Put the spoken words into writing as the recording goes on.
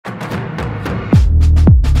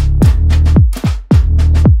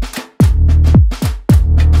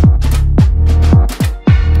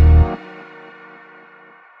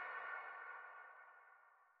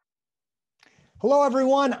Hello,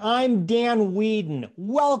 everyone. I'm Dan Weedin.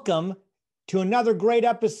 Welcome to another great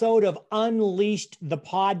episode of Unleashed the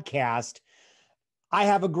Podcast. I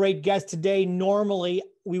have a great guest today. Normally,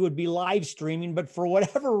 we would be live streaming, but for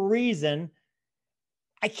whatever reason,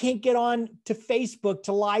 I can't get on to Facebook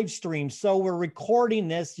to live stream. So we're recording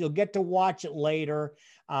this. You'll get to watch it later.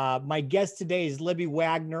 My guest today is Libby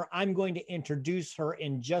Wagner. I'm going to introduce her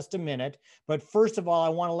in just a minute. But first of all, I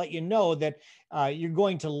want to let you know that you're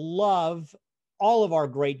going to love all of our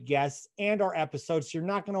great guests and our episodes. You're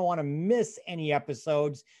not going to want to miss any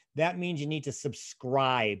episodes. That means you need to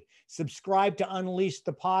subscribe. Subscribe to Unleash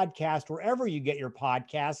the Podcast wherever you get your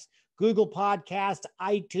podcasts, Google Podcast,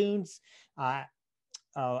 iTunes,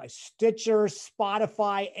 Stitcher,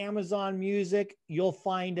 Spotify, Amazon Music. You'll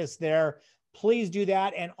find us there. Please do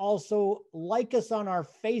that. And also like us on our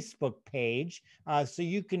Facebook page so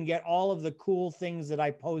you can get all of the cool things that I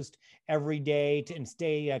post every day and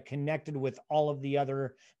stay connected with all of the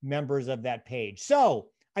other members of that page. So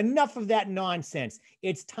enough of that nonsense.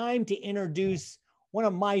 It's time to introduce one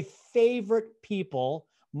of my favorite people,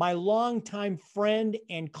 my longtime friend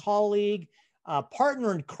and colleague,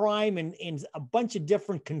 partner in crime in a bunch of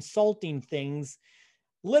different consulting things.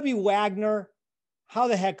 Libby Wagner, how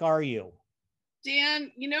the heck are you?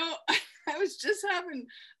 Dan, I was just having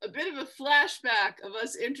a bit of a flashback of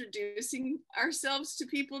us introducing ourselves to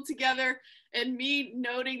people together and me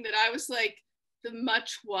noting that I was like the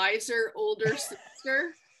much wiser older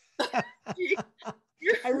sister.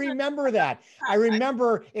 I remember that. I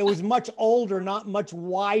remember it was much older, not much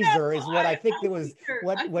wiser, is what I think it was,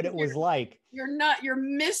 what it was like. You're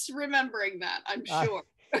misremembering that, I'm sure.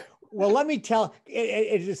 Well, let me tell,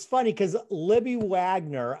 it is funny because Libby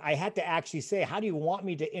Wagner, I had to actually say, how do you want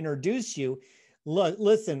me to introduce you?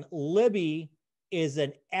 Listen, Libby is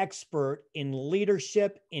an expert in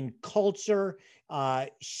leadership, in culture.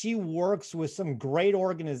 She works with some great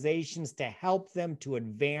organizations to help them to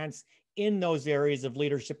advance in those areas of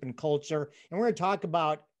leadership and culture. And we're going to talk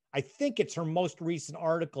about, I think it's her most recent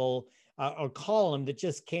article or column that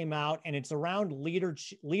just came out, and it's around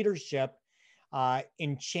leadership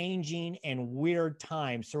in changing and weird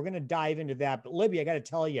times. So we're going to dive into that. But Libby, I got to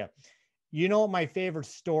tell you, you know what my favorite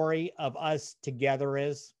story of us together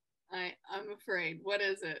is? I'm afraid. What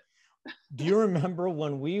is it? Do you remember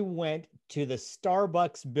when we went to the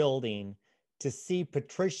Starbucks building to see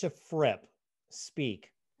Patricia Fripp speak?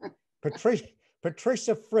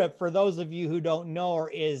 Patricia Fripp, for those of you who don't know her,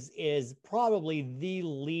 is probably the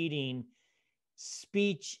leading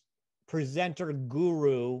speech presenter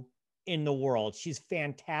guru in the world. She's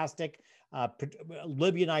fantastic.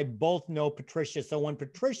 Libby and I both know Patricia. So when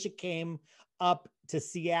Patricia came up to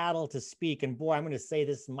Seattle to speak, and boy, I'm going to say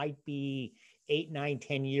this might be 8, 9,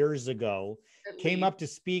 10 years ago, came up to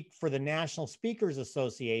speak for the National Speakers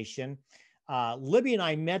Association. Libby and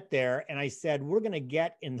I met there, and I said, we're going to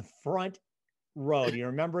get in the front row. Do you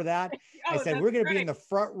remember that? I said, we're going to be in the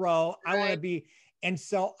front row. I want to be. And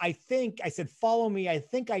so I said, follow me. I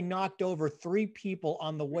think I knocked over 3 people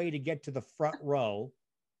on the way to get to the front row.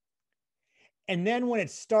 And then when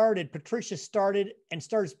it started, Patricia started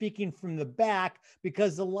speaking from the back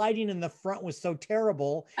because the lighting in the front was so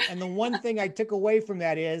terrible. And the one thing I took away from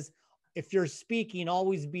that is, if you're speaking,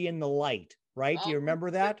 always be in the light, right? Do you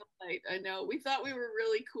remember that? I know. We thought we were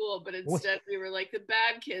really cool, but instead we were like the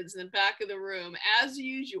bad kids in the back of the room, as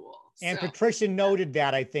usual. And Patricia noted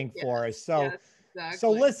that, I think, for us. So. Yes. Exactly.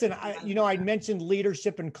 So listen, I mentioned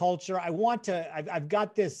leadership and culture. I've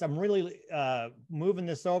got this, I'm really moving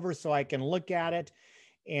this over so I can look at it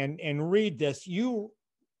and read this. You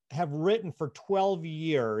have written for 12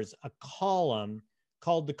 years a column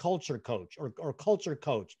called The Culture Coach or Culture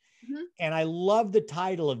Coach. Mm-hmm. And I love the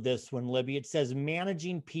title of this one, Libby. It says,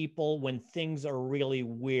 Managing People When Things Are Really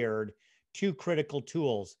Weird, 2 Critical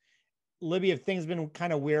Tools. Libby, have things been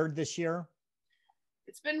kind of weird this year?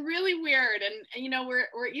 It's been really weird, and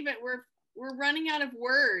we're running out of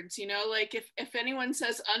words. Like if anyone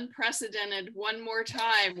says unprecedented one more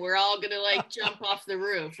time, we're all gonna like jump off the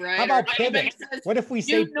roof, right? How about pivot? What if we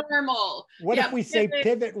say normal? What if we say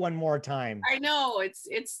pivot one more time? I know it's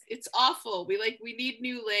awful. We need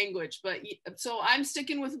new language, but so I'm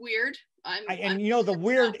sticking with weird. The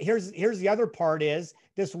weird, here's the other part is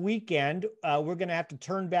this weekend, we're going to have to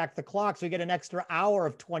turn back the clock. So we get an extra hour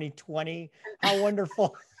of 2020. How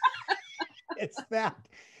wonderful. It's that.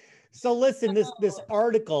 So listen, this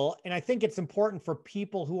article, and I think it's important for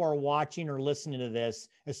people who are watching or listening to this,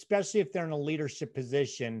 especially if they're in a leadership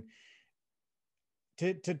position,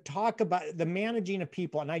 to talk about the managing of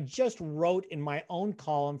people. And I just wrote in my own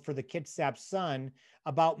column for the Kitsap Sun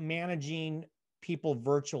about managing people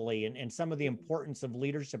virtually and some of the importance of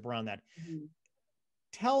leadership around that. Mm-hmm.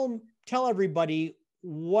 tell everybody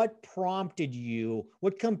what prompted you,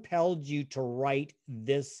 what compelled you to write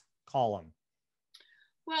this column.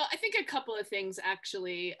 Well, I think a couple of things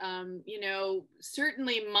actually.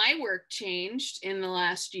 Certainly my work changed in the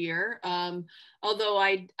last year. Although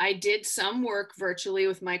I did some work virtually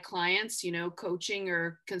with my clients, coaching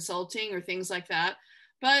or consulting or things like that.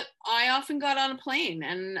 But I often got on a plane,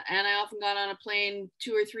 and I often got on a plane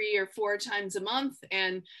 2 or 3 or 4 times a month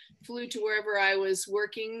and flew to wherever I was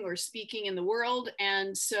working or speaking in the world.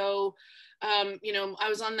 And so I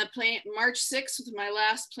was on the plane March 6th with my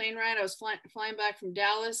last plane ride. I was flying back from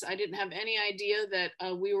Dallas. I didn't have any idea that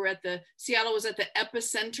Seattle was at the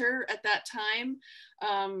epicenter at that time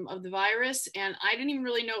of the virus. And I didn't even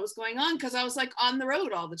really know what was going on because I was like on the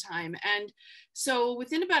road all the time. And so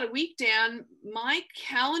within about a week, Dan, my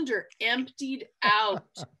calendar emptied out,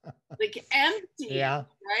 like empty. Yeah.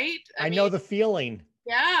 Right. I know the feeling.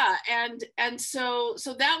 Yeah. And so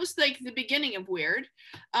that was like the beginning of weird.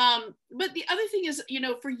 But the other thing is,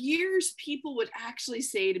 for years, people would actually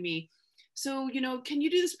say to me, so, can you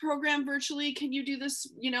do this program virtually? Can you do this,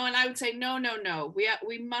 and I would say, no,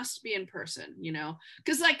 we must be in person,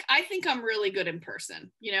 because like, I think I'm really good in person,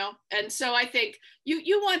 and so I think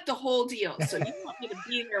you want the whole deal. So you want me to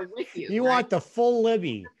be there with you. You want the full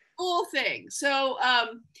Libby. Full thing. So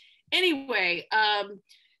anyway,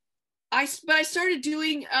 I started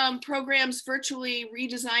doing programs virtually,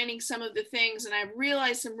 redesigning some of the things, and I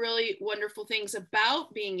realized some really wonderful things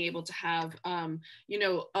about being able to have,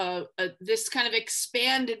 this kind of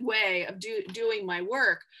expanded way of doing my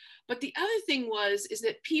work. But the other thing is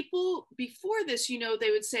that people before this, they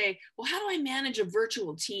would say, well, how do I manage a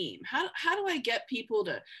virtual team? How do I get people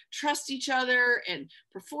to trust each other and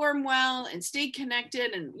perform well and stay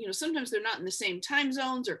connected? And, sometimes they're not in the same time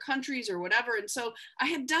zones or countries or whatever. And so I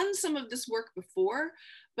had done some of this work before,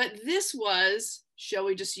 but this was, shall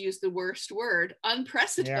we just use the worst word,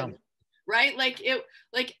 unprecedented, right? Like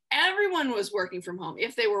everyone was working from home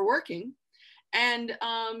if they were working. And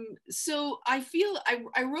so I feel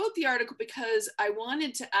I wrote the article because I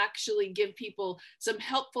wanted to actually give people some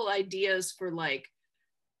helpful ideas for like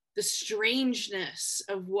the strangeness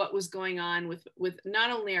of what was going on with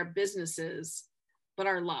not only our businesses, but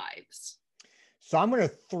our lives. So I'm going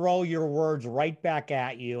to throw your words right back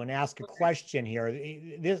at you and ask a question here.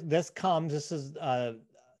 This is a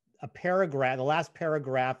paragraph, the last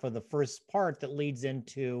paragraph of the first part that leads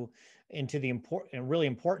into the important, really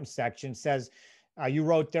important section. Says, you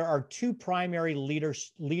wrote, there are 2 primary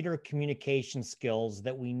leader communication skills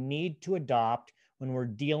that we need to adopt when we're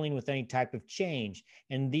dealing with any type of change.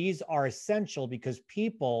 And these are essential because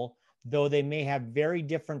people, though they may have very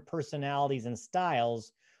different personalities and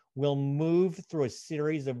styles, will move through a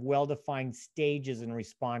series of well-defined stages in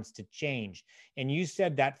response to change. And you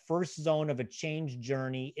said that first zone of a change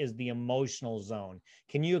journey is the emotional zone.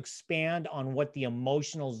 Can you expand on what the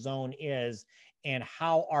emotional zone is and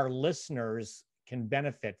how our listeners can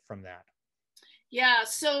benefit from that? Yeah,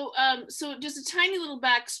 so just a tiny little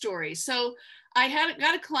backstory. So I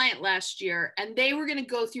got a client last year, and they were going to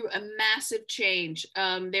go through a massive change.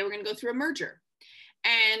 They were going to go through a merger.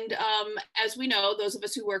 And as we know, those of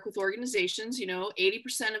us who work with organizations,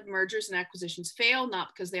 80% of mergers and acquisitions fail, not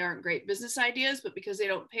because they aren't great business ideas, but because they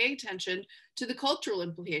don't pay attention to the cultural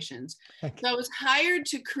implications. So I was hired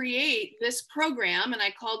to create this program, and I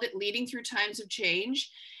called it Leading Through Times of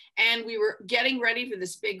Change. And we were getting ready for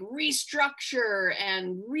this big restructure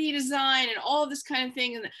and redesign and all this kind of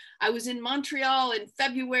thing. And I was in Montreal in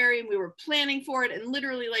February, and we were planning for it. And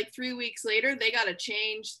literally like 3 weeks later, they got a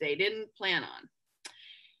change they didn't plan on.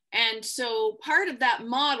 And so part of that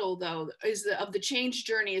model, though, of the change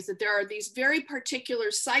journey is that there are these very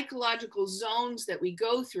particular psychological zones that we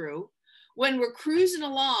go through when we're cruising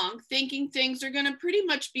along, thinking things are going to pretty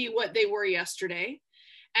much be what they were yesterday.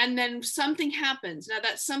 And then something happens. Now,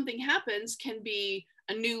 that something happens can be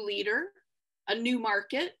a new leader, a new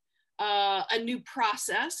market, a new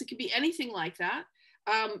process. It could be anything like that.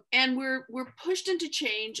 And we're pushed into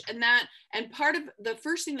change. And part of the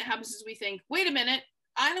first thing that happens is we think, wait a minute,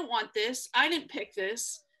 I don't want this. I didn't pick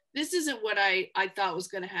this. This isn't what I thought was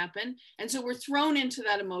going to happen. And so we're thrown into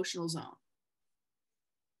that emotional zone.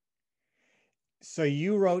 So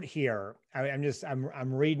you wrote here,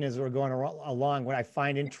 I'm reading as we're going along what I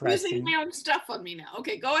find interesting. Using my own stuff on me now.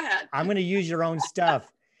 Okay, go ahead. I'm going to use your own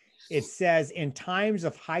stuff. It says, in times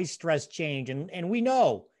of high stress change, and we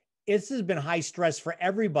know this has been high stress for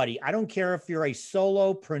everybody. I don't care if you're a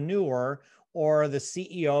solopreneur or the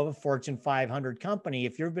CEO of a Fortune 500 company.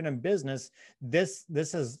 If you've been in business, this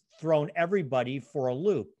has thrown everybody for a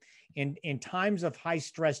loop. In times of high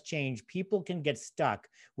stress change, people can get stuck,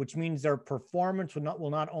 which means their performance will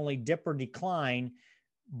not only dip or decline,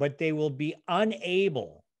 but they will be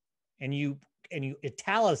unable. And you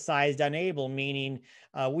italicized unable, meaning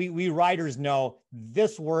we writers know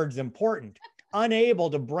this word's important. Unable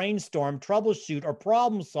to brainstorm, troubleshoot, or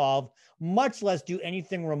problem solve, much less do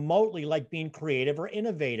anything remotely like being creative or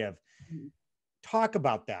innovative. Talk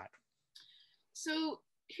about that. So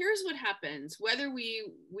here's what happens. Whether we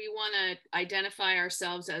want to identify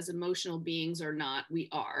ourselves as emotional beings or not, we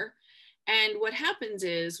are. And what happens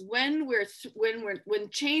is when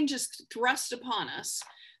change is thrust upon us,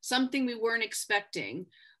 something we weren't expecting,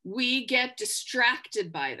 we get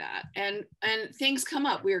distracted by that, and things come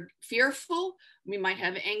up. We're fearful, we might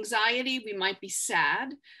have anxiety, we might be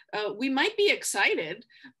sad, we might be excited,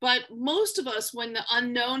 but most of us, when the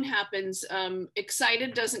unknown happens,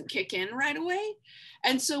 excited doesn't kick in right away.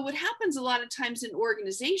 And so what happens a lot of times in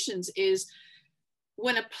organizations is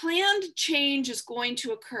when a planned change is going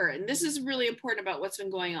to occur, and this is really important about what's been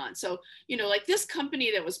going on. So, like this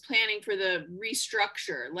company that was planning for the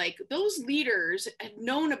restructure, like those leaders had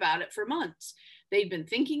known about it for months. They'd been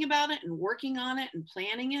thinking about it and working on it and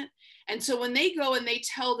planning it. And so when they go and they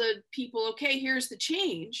tell the people, okay, here's the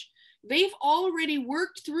change, they've already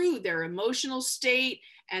worked through their emotional state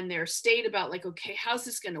and their state about like, okay, how's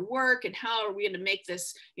this going to work? And how are we going to make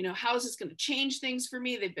this, how is this going to change things for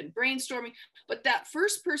me? They've been brainstorming. But that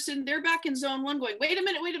first person, they're back in zone one going, wait a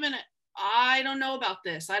minute. I don't know about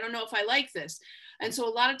this. I don't know if I like this. And so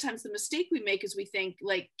a lot of times the mistake we make is we think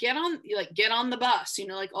get on the bus,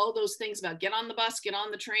 like all those things about get on the bus, get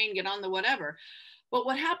on the train, get on the whatever. But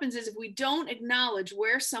what happens is if we don't acknowledge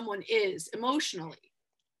where someone is emotionally,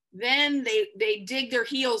 then they dig their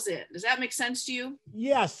heels in. Does that make sense to you?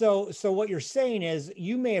 Yeah. So what you're saying is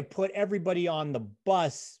you may have put everybody on the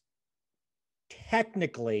bus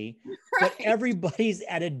technically, right, but everybody's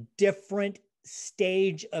at a different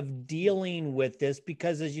stage of dealing with this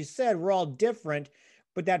because, as you said, we're all different.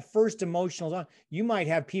 But that first emotional, you might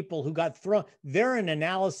have people who got thrown, they're in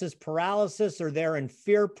analysis paralysis or they're in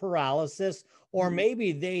fear paralysis, or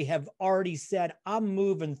maybe they have already said, I'm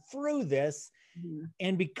moving through this.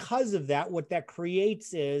 And because of that, what that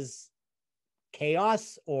creates is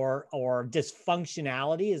chaos or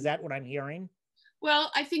dysfunctionality. Is that what I'm hearing?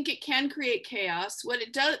 Well, I think it can create chaos. What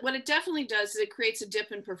it definitely does is it creates a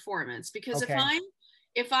dip in performance, because okay,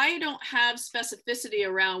 if I don't have specificity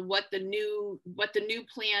around what the new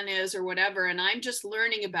plan is or whatever, and I'm just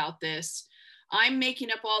learning about this, I'm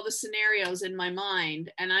making up all the scenarios in my mind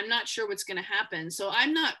and I'm not sure what's going to happen. So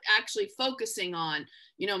I'm not actually focusing on,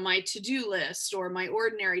 my to-do list or my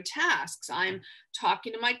ordinary tasks. I'm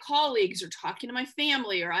talking to my colleagues or talking to my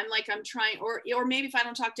family, or I'm trying, or maybe if I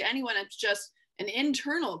don't talk to anyone, it's just an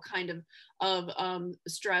internal kind of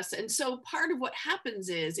stress. And so part of what happens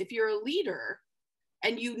is if you're a leader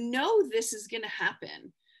and this is going to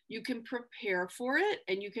happen, you can prepare for it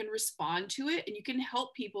and you can respond to it and you can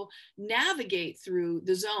help people navigate through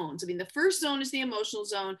the zones. I mean, the first zone is the emotional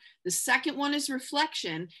zone. The second one is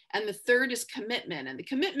reflection. And the third is commitment. And the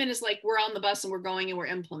commitment is like, we're on the bus and we're going and we're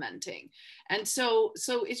implementing. And so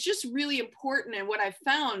it's just really important. And what I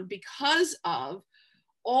found, because of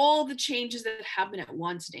all the changes that happened at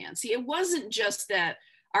once, Dan, see, it wasn't just that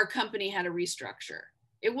our company had a restructure.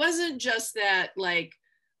 It wasn't just that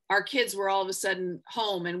our kids were all of a sudden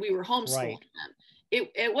home and we were homeschooling right. them.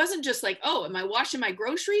 It wasn't just like, oh, am I washing my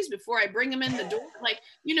groceries before I bring them in the door?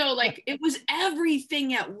 It was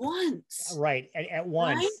everything at once. Right. At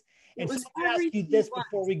once. Right? And so let me ask you this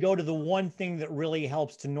before we go to the one thing that really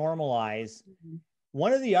helps to normalize. Mm-hmm.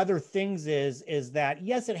 One of the other things is that,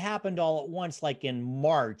 yes, it happened all at once, like in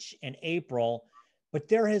March and April, but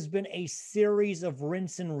there has been a series of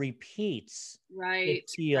rinse and repeats. Right. It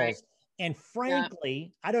feels. Right. And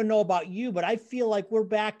frankly, I don't know about you, but I feel like we're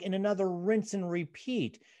back in another rinse and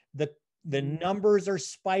repeat. The numbers are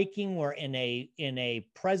spiking. We're in a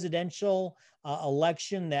presidential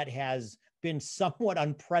election that has been somewhat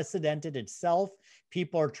unprecedented itself.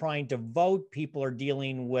 People are trying to vote. People are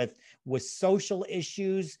dealing with social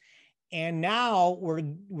issues. And now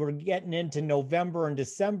we're getting into November and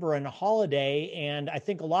December and a holiday. And I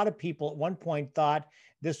think a lot of people at one point thought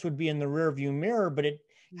this would be in the rearview mirror, but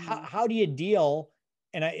how do you deal?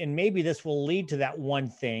 And maybe this will lead to that one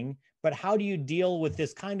thing, but how do you deal with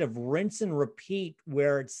this kind of rinse and repeat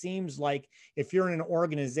where it seems like if you're in an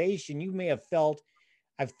organization, you may have felt,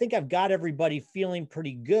 I think I've got everybody feeling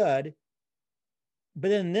pretty good, but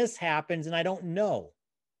then this happens and I don't know.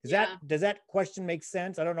 Does that question make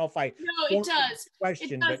sense? I don't know if I No, it does.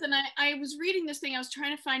 question, It does. but And I was reading this thing. I was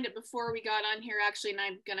trying to find it before we got on here, actually, and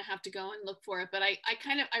I'm gonna have to go and look for it. But I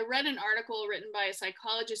read an article written by a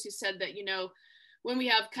psychologist who said that, when we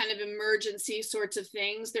have kind of emergency sorts of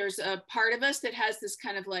things, there's a part of us that has this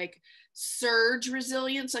kind of like surge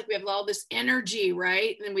resilience, like we have all this energy,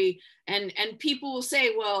 right? And people will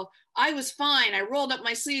say, well, I was fine, I rolled up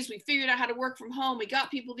my sleeves, we figured out how to work from home, we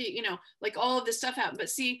got people to, like all of this stuff happened.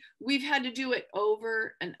 But see, we've had to do it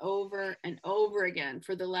over and over and over again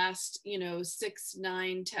for the last 6,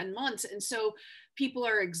 9, 10 months, and so people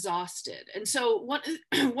are exhausted. And so one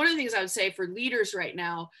of the things I would say for leaders right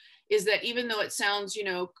now is that, even though it sounds,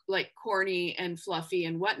 like corny and fluffy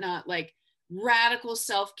and whatnot, like radical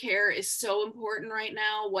self-care is so important right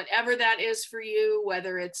now, whatever that is for you,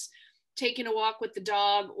 whether it's taking a walk with the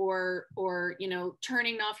dog or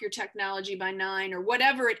turning off your technology by 9 or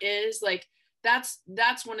whatever it is. Like that's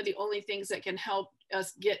one of the only things that can help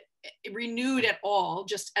us get renewed at all,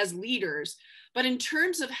 just as leaders. But in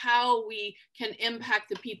terms of how we can impact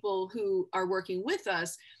the people who are working with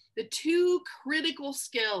us, the two critical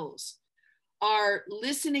skills are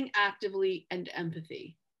listening actively and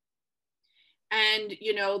empathy. And,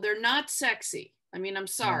 they're not sexy. I mean, I'm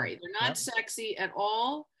sorry, they're not sexy at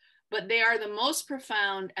all, but they are the most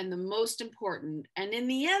profound and the most important. And in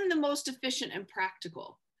the end, the most efficient and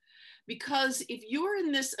practical. Because if you're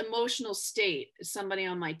in this emotional state, somebody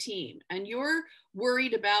on my team, and you're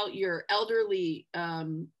worried about your elderly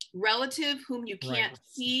relative whom you can't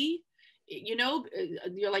see,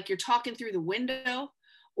 you're talking through the window,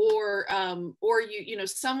 or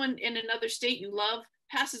someone in another state you love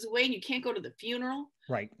passes away and you can't go to the funeral,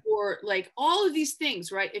 right? Or like all of these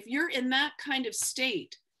things, right? If you're in that kind of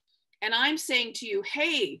state, and I'm saying to you,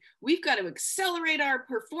 hey, we've got to accelerate our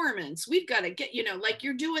performance, we've got to get, like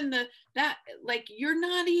you're doing that, like you're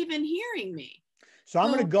not even hearing me. So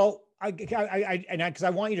I'm going to go. Because I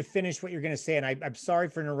want you to finish what you're going to say, and I'm sorry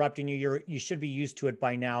for interrupting you. You should be used to it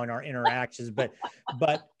by now in our interactions, but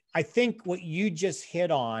I think what you just hit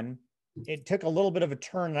on, it took a little bit of a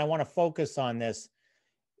turn, and I want to focus on this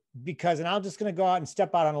because, and I'm just going to go out and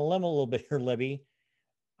step out on a limb a little bit here, Libby.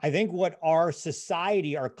 I think what our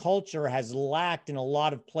society, our culture has lacked in a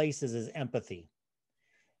lot of places is empathy.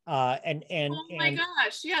 Oh my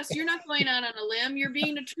gosh, yes, you're not going out on a limb. You're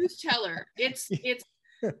being a truth teller. It's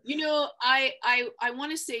I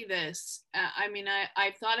want to say this.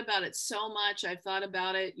 I've thought about it so much. I've thought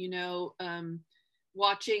about it,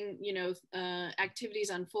 watching, activities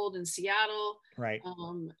unfold in Seattle, right.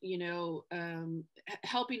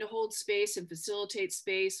 Helping to hold space and facilitate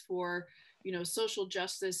space for, social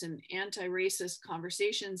justice and anti-racist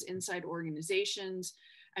conversations inside organizations.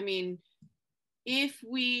 I mean, if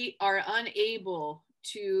we are unable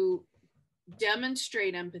to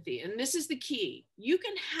demonstrate empathy, and this is the key, you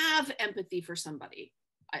can have empathy for somebody.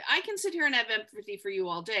 I can sit here and have empathy for you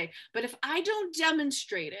all day, but if I don't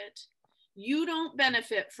demonstrate it, you don't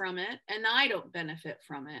benefit from it, and I don't benefit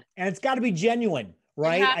from it. And it's got to be genuine,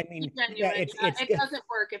 right? I mean, it doesn't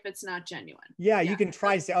work if it's not genuine. Yeah, you can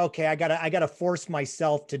try to say, okay, I gotta force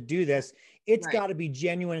myself to do this. It's got to be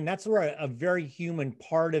genuine, and that's where a very human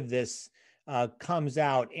part of this comes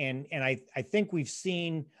out. And I think we've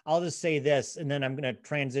seen, I'll just say this, and then I'm going to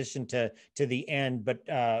transition to the end, but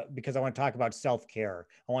because I want to talk about self-care,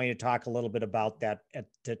 I want you to talk a little bit about that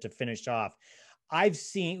to finish off.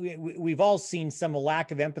 We've all seen some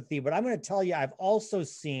lack of empathy, but I'm going to tell you, I've also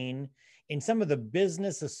seen in some of the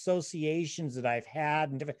business associations that I've had,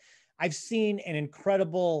 and I've seen an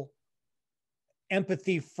incredible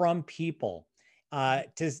empathy from people,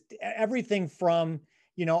 to everything from,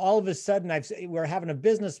 all of a sudden we're having a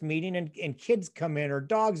business meeting and kids come in or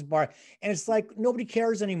dogs bark, and it's like nobody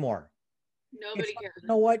cares anymore. Nobody cares. You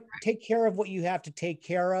know what? Take care of what you have to take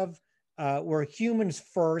care of. We're humans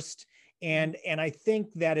first. And I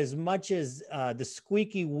think that as much as the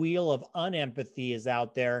squeaky wheel of unempathy is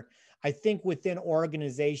out there, I think within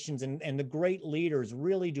organizations and the great leaders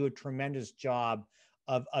really do a tremendous job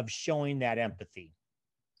of showing that empathy.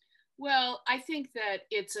 Well, I think that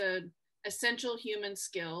it's a essential human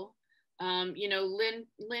skill.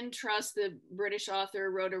 Lynn Truss, the British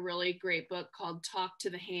author, wrote a really great book called Talk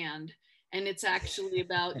to the Hand. And it's actually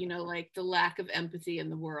about, like the lack of empathy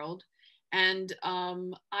in the world. And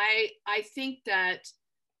I think that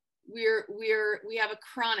we have a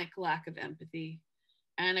chronic lack of empathy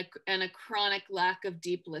and a chronic lack of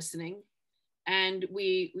deep listening. And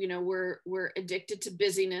we're addicted to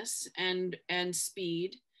busyness and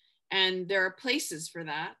speed. And there are places for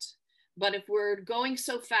that. But if we're going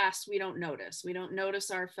so fast, we don't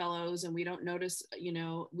notice our fellows, and we don't notice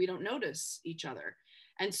each other.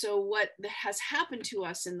 And so what has happened to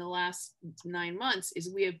us in the last 9 months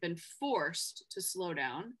is we have been forced to slow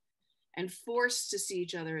down and forced to see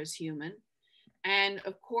each other as human. And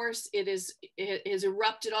of course, it has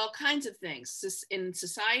erupted all kinds of things in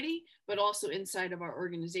society, but also inside of our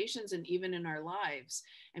organizations and even in our lives.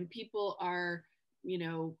 And people are,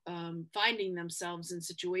 finding themselves in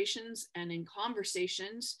situations and in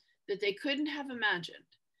conversations that they couldn't have imagined.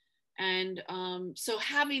 And so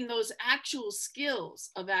having those actual skills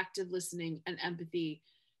of active listening and empathy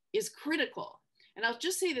is critical. And I'll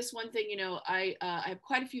just say this one thing, I have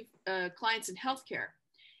quite a few clients in healthcare.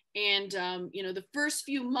 And, the first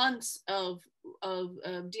few months of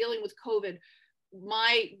dealing with COVID,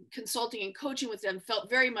 my consulting and coaching with them felt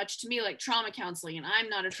very much to me like trauma counseling. And I'm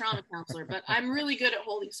not a trauma counselor, but I'm really good at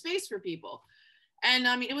holding space for people. And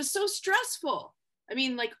I mean, it was so stressful. I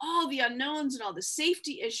mean, like all the unknowns and all the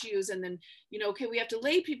safety issues. And then, okay, we have to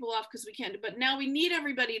lay people off because we can't, but now we need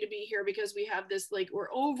everybody to be here because we have this, like,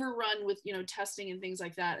 we're overrun with, testing and things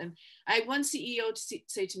like that. And I had one CEO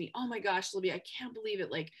say to me, "Oh my gosh, Libby, I can't believe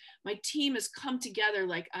it. Like my team has come together.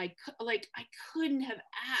 I couldn't have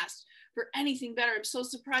asked for anything better. I'm so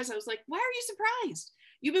surprised." I was like, "Why are you surprised?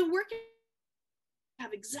 You've been working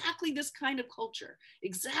have exactly this kind of culture,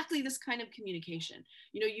 exactly this kind of communication.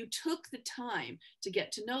 You took the time to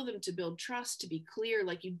get to know them, to build trust, to be clear,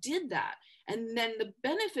 like you did that. And then the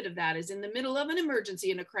benefit of that is in the middle of an emergency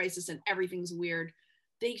and a crisis and everything's weird,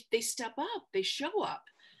 they step up, they show up."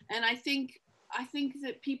 And I think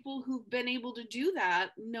that people who've been able to do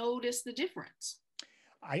that notice the difference.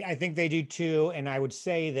 I think they do too. And I would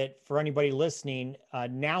say that for anybody listening,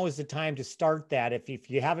 now is the time to start that.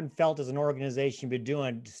 If you haven't felt as an organization you've been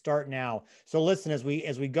doing, start now. So listen, as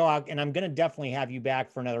we go out, and I'm going to definitely have you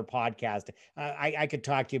back for another podcast. I could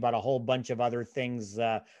talk to you about a whole bunch of other things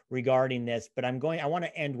regarding this, but I want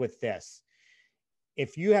to end with this.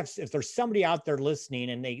 If there's somebody out there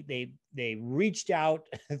listening and they reached out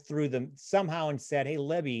through them somehow and said, "Hey,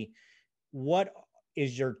 Libby, what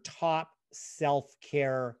is your top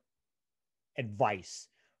self-care advice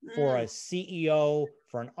for a CEO,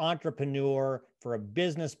 for an entrepreneur, for a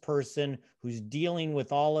business person who's dealing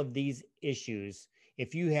with all of these issues?"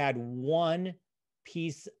 If you had one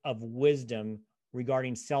piece of wisdom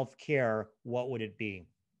regarding self-care, what would it be?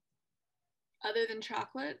 Other than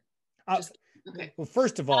chocolate? Okay. Well,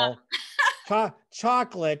 first of all,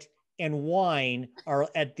 chocolate and wine are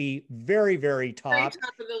at the very, very top. Very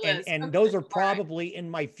top of the list. And okay, those are probably in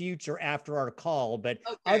my future after our call. But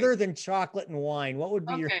other than chocolate and wine, what would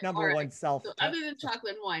be your number one self? So other than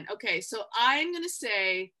chocolate and wine. Okay. So I'm going to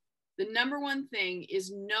say the number one thing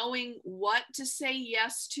is knowing what to say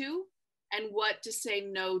yes to and what to say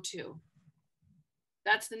no to.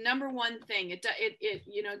 That's the number one thing. It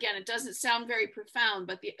again, it doesn't sound very profound,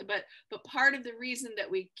 but part of the reason that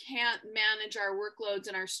we can't manage our workloads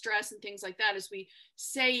and our stress and things like that is we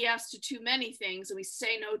say yes to too many things and we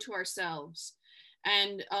say no to ourselves.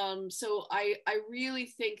 And so I really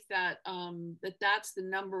think that that's the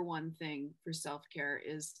number one thing for self-care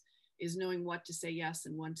is knowing what to say yes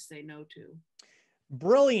and when to say no to.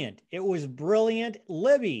 Brilliant. It was brilliant.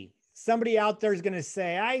 Libby, somebody out there is going to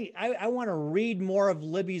say, I want to read more of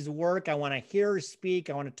Libby's work. I want to hear her speak.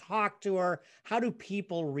 I want to talk to her. How do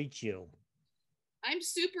people reach you? I'm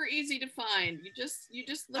super easy to find. You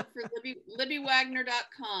just look for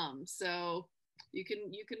libbywagner.com. So you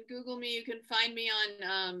can Google me. You can find me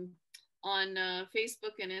on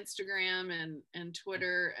Facebook and Instagram and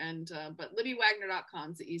Twitter, but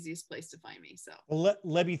libbywagner.com is the easiest place to find me. So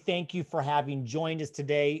Libby, thank you for having joined us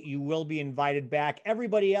today. You will be invited back.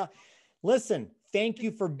 Everybody else, listen, thank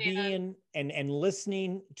you for being and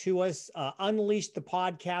listening to us.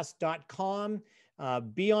 Unleashthepodcast.com.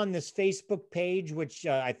 Be on this Facebook page, which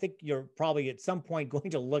I think you're probably at some point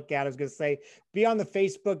going to look at. I was going to say, be on the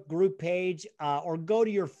Facebook group page or go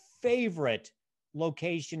to your favorite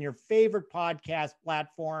location, your favorite podcast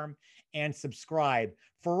platform, and subscribe.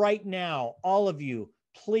 For right now, all of you,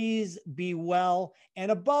 please be well,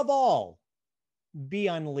 and above all, be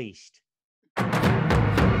unleashed.